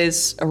 also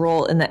plays a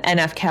role in the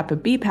NF-kappa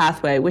B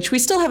pathway, which we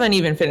still haven't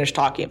even finished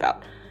talking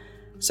about.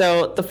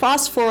 So the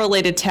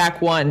phosphorylated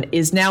TAK1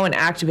 is now an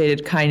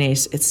activated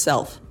kinase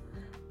itself.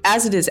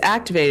 As it is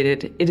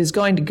activated, it is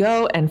going to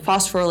go and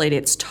phosphorylate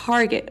its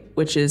target,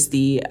 which is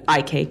the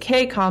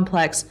IKK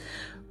complex,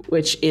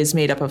 which is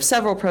made up of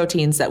several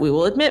proteins that we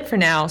will omit for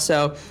now.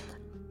 So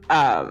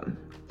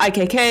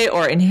IKK,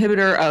 or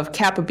inhibitor of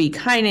kappa B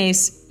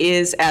kinase,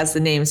 is, as the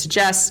name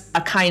suggests,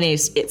 a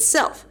kinase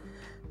itself.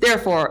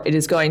 Therefore, it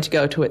is going to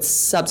go to its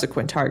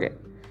subsequent target.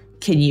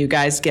 Can you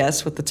guys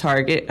guess what the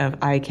target of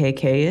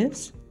IKK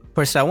is?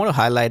 First, I want to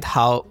highlight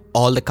how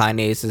all the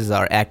kinases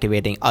are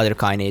activating other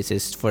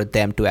kinases for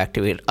them to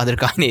activate other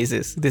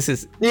kinases. This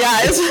is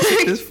this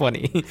is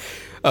funny.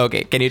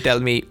 Okay, can you tell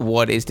me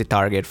what is the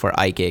target for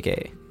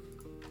IKK?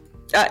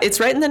 It's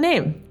right in the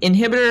name.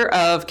 Inhibitor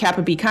of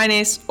kappa B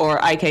kinase, or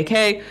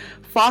IKK,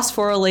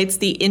 phosphorylates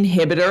the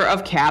inhibitor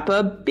of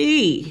kappa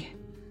B.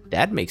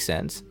 That makes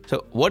sense.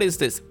 So what is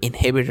this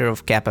inhibitor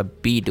of kappa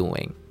B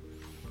doing?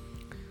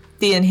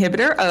 The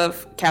inhibitor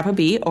of kappa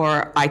B,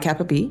 or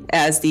IKappa B,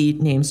 as the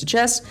name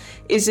suggests,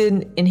 is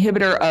an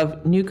inhibitor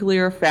of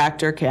nuclear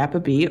factor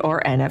kappa B,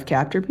 or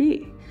NF-kappa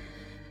B.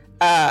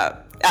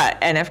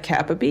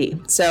 NF-kappa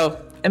B.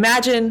 So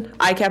imagine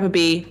I-kappa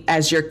B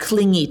as your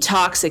clingy,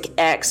 toxic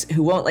ex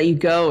who won't let you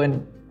go,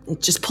 and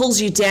it just pulls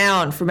you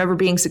down from ever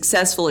being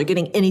successful or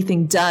getting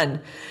anything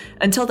done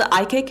until the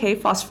IKK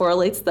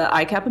phosphorylates the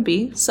I-kappa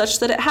B such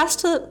that it has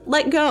to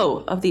let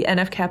go of the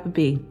NF-kappa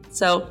B.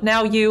 So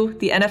now you,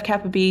 the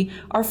NF-kappa B,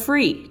 are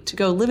free to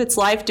go live its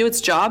life, do its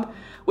job,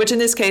 which in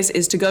this case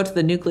is to go to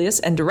the nucleus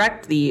and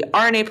direct the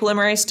RNA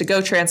polymerase to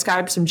go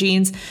transcribe some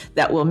genes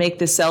that will make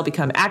this cell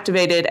become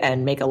activated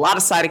and make a lot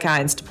of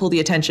cytokines to pull the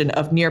attention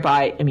of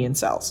nearby immune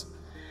cells.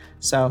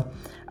 So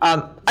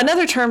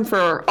another term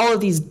for all of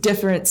these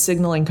different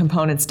signaling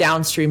components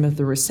downstream of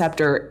the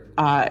receptor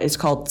is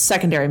called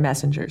secondary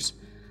messengers.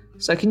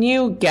 So can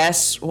you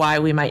guess why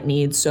we might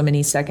need so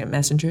many second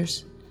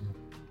messengers?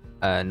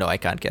 No, I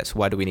can't guess.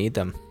 Why do we need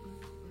them?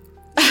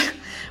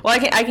 Well,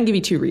 I can give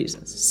you two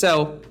reasons.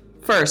 So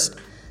first,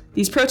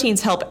 these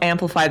proteins help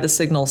amplify the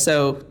signal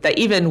so that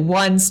even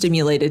one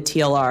stimulated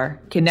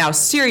TLR can now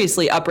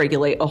seriously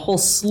upregulate a whole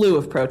slew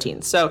of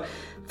proteins. So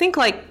think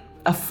like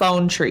a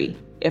phone tree.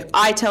 If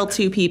I tell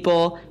two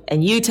people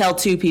and you tell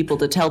two people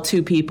to tell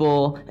two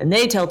people and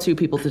they tell two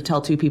people to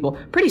tell two people,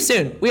 pretty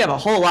soon we have a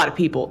whole lot of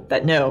people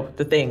that know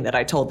the thing that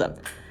I told them.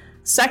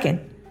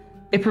 Second,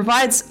 it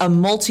provides a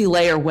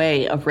multi-layer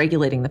way of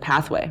regulating the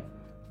pathway.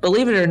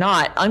 Believe it or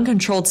not,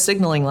 uncontrolled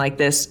signaling like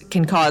this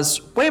can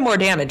cause way more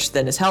damage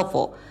than is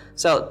helpful.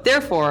 So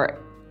therefore,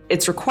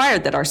 it's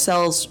required that our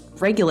cells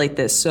regulate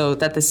this so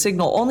that the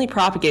signal only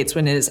propagates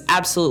when it is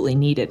absolutely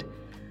needed.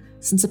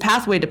 Since the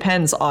pathway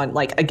depends on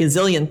like a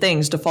gazillion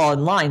things to fall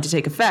in line to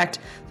take effect,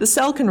 the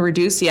cell can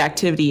reduce the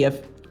activity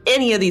of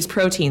any of these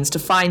proteins to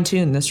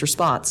fine-tune this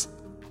response.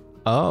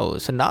 Oh,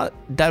 so now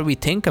that we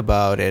think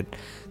about it,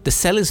 the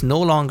cell is no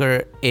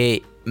longer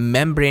a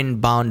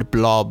membrane-bound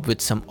blob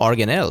with some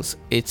organelles.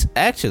 It's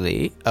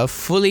actually a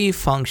fully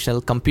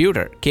functional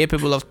computer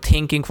capable of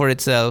thinking for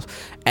itself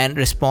and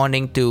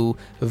responding to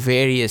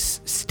various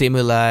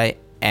stimuli,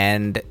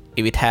 and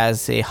it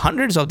has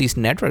hundreds of these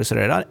networks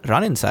that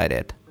run inside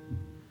it.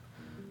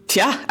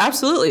 Yeah,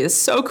 absolutely. It's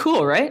so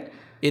cool, right?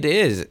 It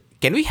is.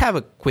 Can we have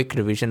a quick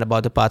revision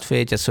about the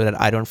pathway just so that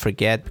I don't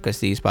forget, because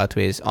these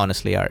pathways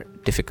honestly are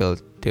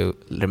difficult to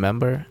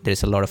remember.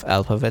 There's a lot of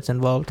alphabets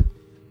involved.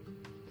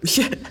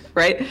 Yeah,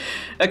 right?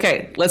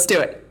 Okay, let's do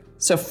it.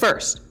 So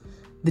first,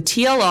 the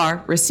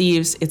TLR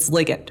receives its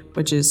ligand,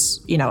 which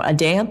is, a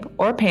DAMP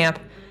or a PAMP,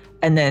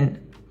 and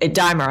then it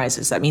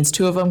dimerizes. That means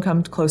two of them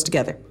come close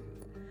together.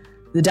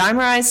 The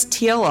dimerized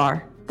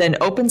TLR then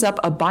opens up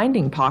a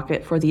binding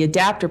pocket for the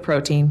adapter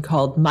protein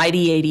called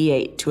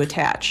MIDI88 to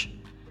attach.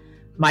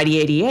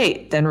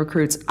 MIDI88 then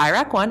recruits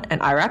IRAK1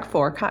 and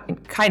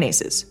IRAK4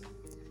 kinases.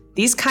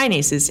 These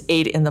kinases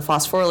aid in the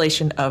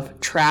phosphorylation of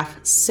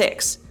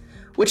TRAF6,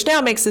 which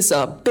now makes this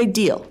a big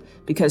deal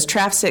because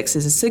TRAF6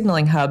 is a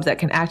signaling hub that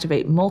can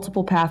activate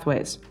multiple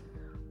pathways.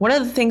 One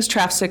of the things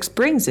TRAF6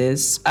 brings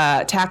is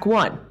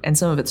TAC1 and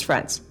some of its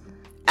friends.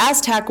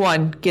 As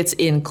TAC1 gets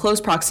in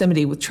close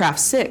proximity with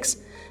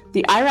TRAF6,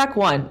 the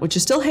IRAK1, which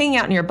is still hanging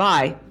out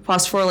nearby,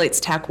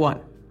 phosphorylates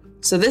TAC1.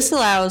 So this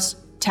allows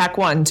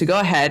TAC1 to go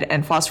ahead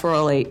and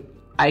phosphorylate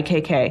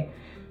IKK,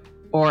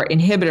 or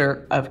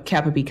inhibitor of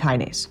kappa B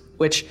kinase,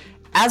 which,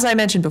 as I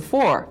mentioned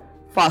before,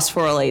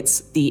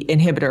 phosphorylates the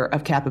inhibitor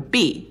of kappa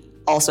B,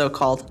 also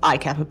called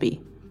I-kappa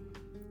B.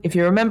 If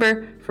you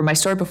remember from my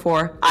story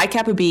before,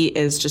 I-kappa B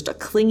is just a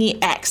clingy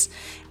X,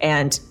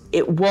 and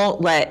it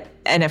won't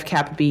let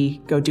NF-kappa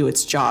B go do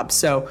its job.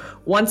 So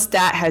once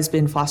that has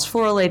been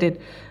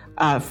phosphorylated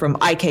from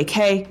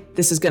IKK,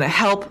 this is going to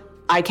help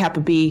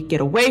I-kappa B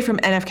get away from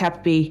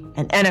NF-kappa B,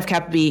 and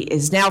NF-kappa B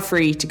is now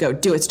free to go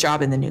do its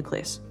job in the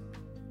nucleus.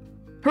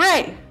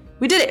 Hooray!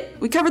 We did it!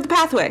 We covered the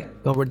pathway.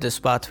 Covered this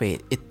pathway.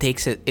 It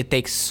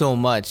takes so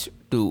much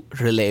to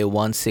relay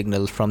one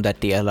signal from that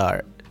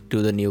TLR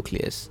to the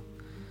nucleus.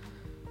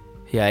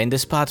 Yeah, in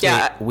this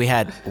pathway, we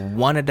had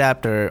one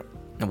adapter,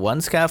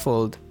 one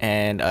scaffold,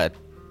 and a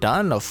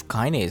ton of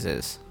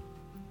kinases.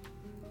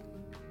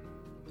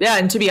 Yeah,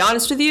 and to be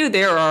honest with you,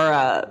 there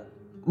are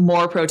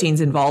more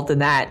proteins involved than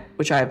that,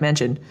 which I have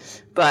mentioned.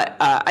 But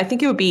I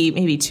think it would be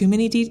maybe too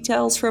many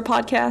details for a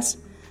podcast.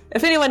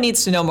 If anyone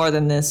needs to know more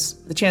than this,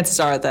 the chances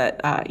are that,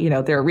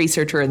 they're a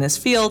researcher in this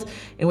field,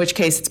 in which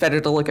case it's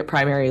better to look at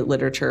primary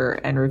literature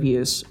and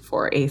reviews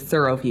for a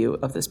thorough view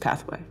of this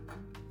pathway.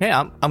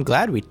 Yeah, I'm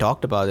glad we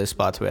talked about this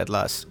pathway at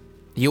last.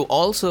 You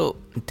also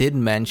did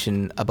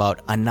mention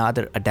about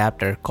another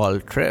adapter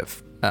called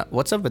TRIF.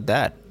 What's up with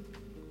that?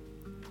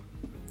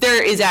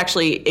 There is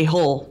actually a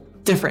whole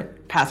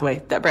different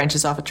pathway that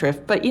branches off of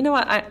TRIF, but you know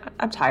what?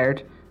 I'm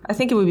tired. I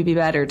think it would be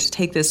better to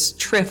take this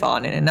TRIF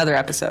on in another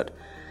episode.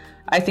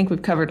 I think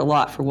we've covered a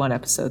lot for one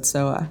episode,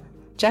 so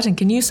Jatin,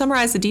 can you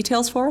summarize the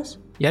details for us?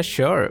 Yeah,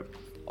 sure.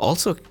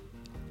 Also,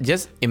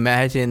 just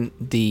imagine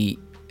the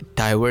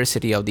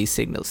diversity of these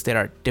signals. There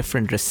are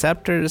different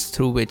receptors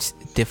through which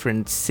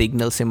different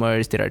signals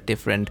emerge. There are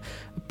different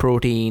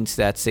proteins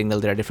that signal.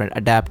 There are different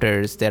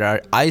adapters. There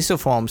are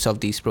isoforms of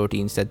these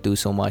proteins that do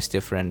so much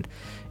different.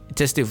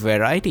 Just the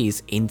variety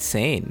is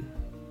insane.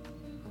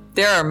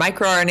 There are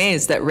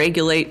microRNAs that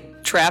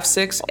regulate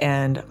TRAF6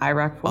 and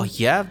IRAK4. Oh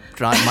yeah,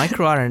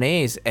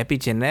 microRNAs,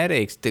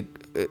 epigenetics, the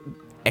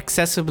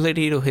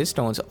accessibility to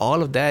histones,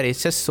 all of that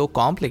is just so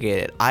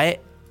complicated.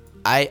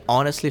 I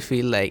honestly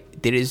feel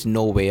like there is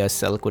no way a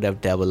cell could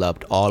have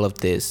developed all of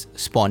this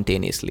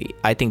spontaneously.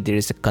 I think there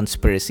is a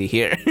conspiracy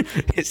here.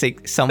 It's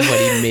like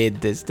somebody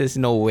made this. There's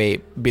no way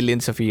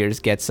billions of years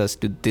gets us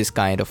to this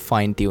kind of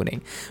fine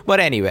tuning.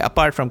 But anyway,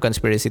 apart from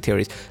conspiracy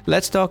theories,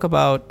 let's talk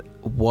about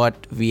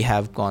what we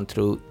have gone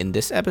through in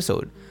this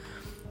episode.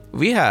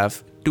 We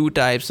have two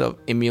types of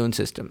immune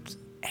systems: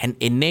 an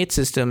innate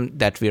system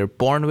that we are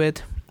born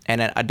with,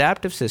 and an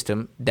adaptive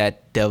system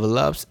that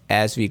develops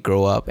as we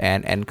grow up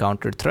and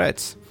encounter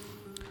threats.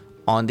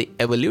 On the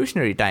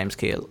evolutionary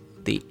timescale,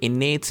 the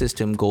innate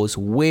system goes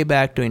way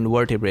back to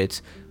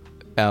invertebrates,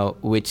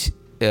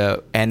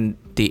 and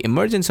the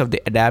emergence of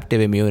the adaptive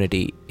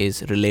immunity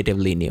is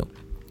relatively new.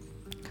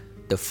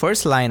 The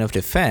first line of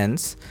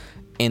defense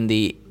in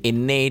the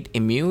innate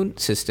immune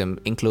system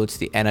includes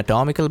the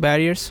anatomical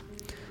barriers.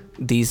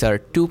 These are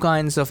two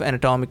kinds of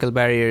anatomical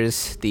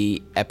barriers: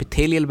 the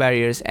epithelial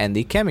barriers and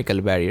the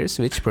chemical barriers,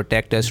 which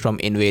protect us from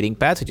invading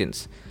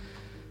pathogens.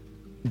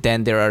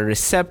 Then there are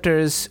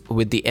receptors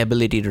with the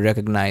ability to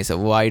recognize a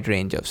wide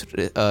range of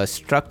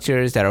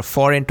structures that are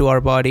foreign to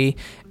our body.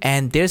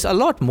 And there's a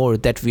lot more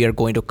that we are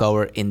going to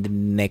cover in the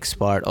next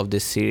part of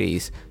this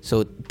series.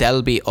 So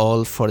that'll be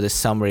all for the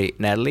summary,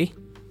 Natalie.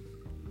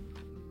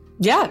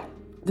 Yeah.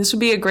 This would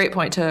be a great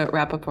point to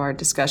wrap up our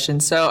discussion.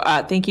 So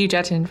thank you,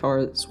 Jatin,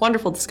 for this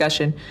wonderful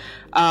discussion.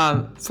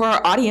 For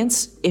our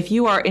audience, if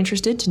you are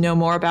interested to know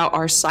more about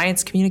our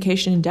science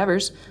communication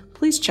endeavors,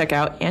 please check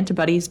out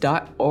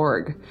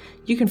antibodies.org.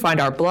 You can find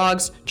our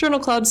blogs, journal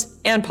clubs,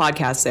 and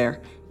podcasts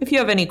there. If you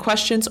have any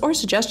questions or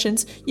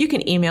suggestions, you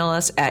can email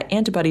us at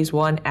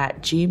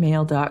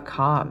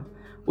antibodies1@gmail.com.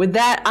 With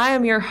that, I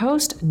am your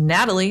host,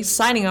 Natalie,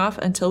 signing off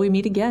until we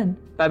meet again.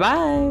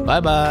 Bye-bye.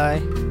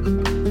 Bye-bye.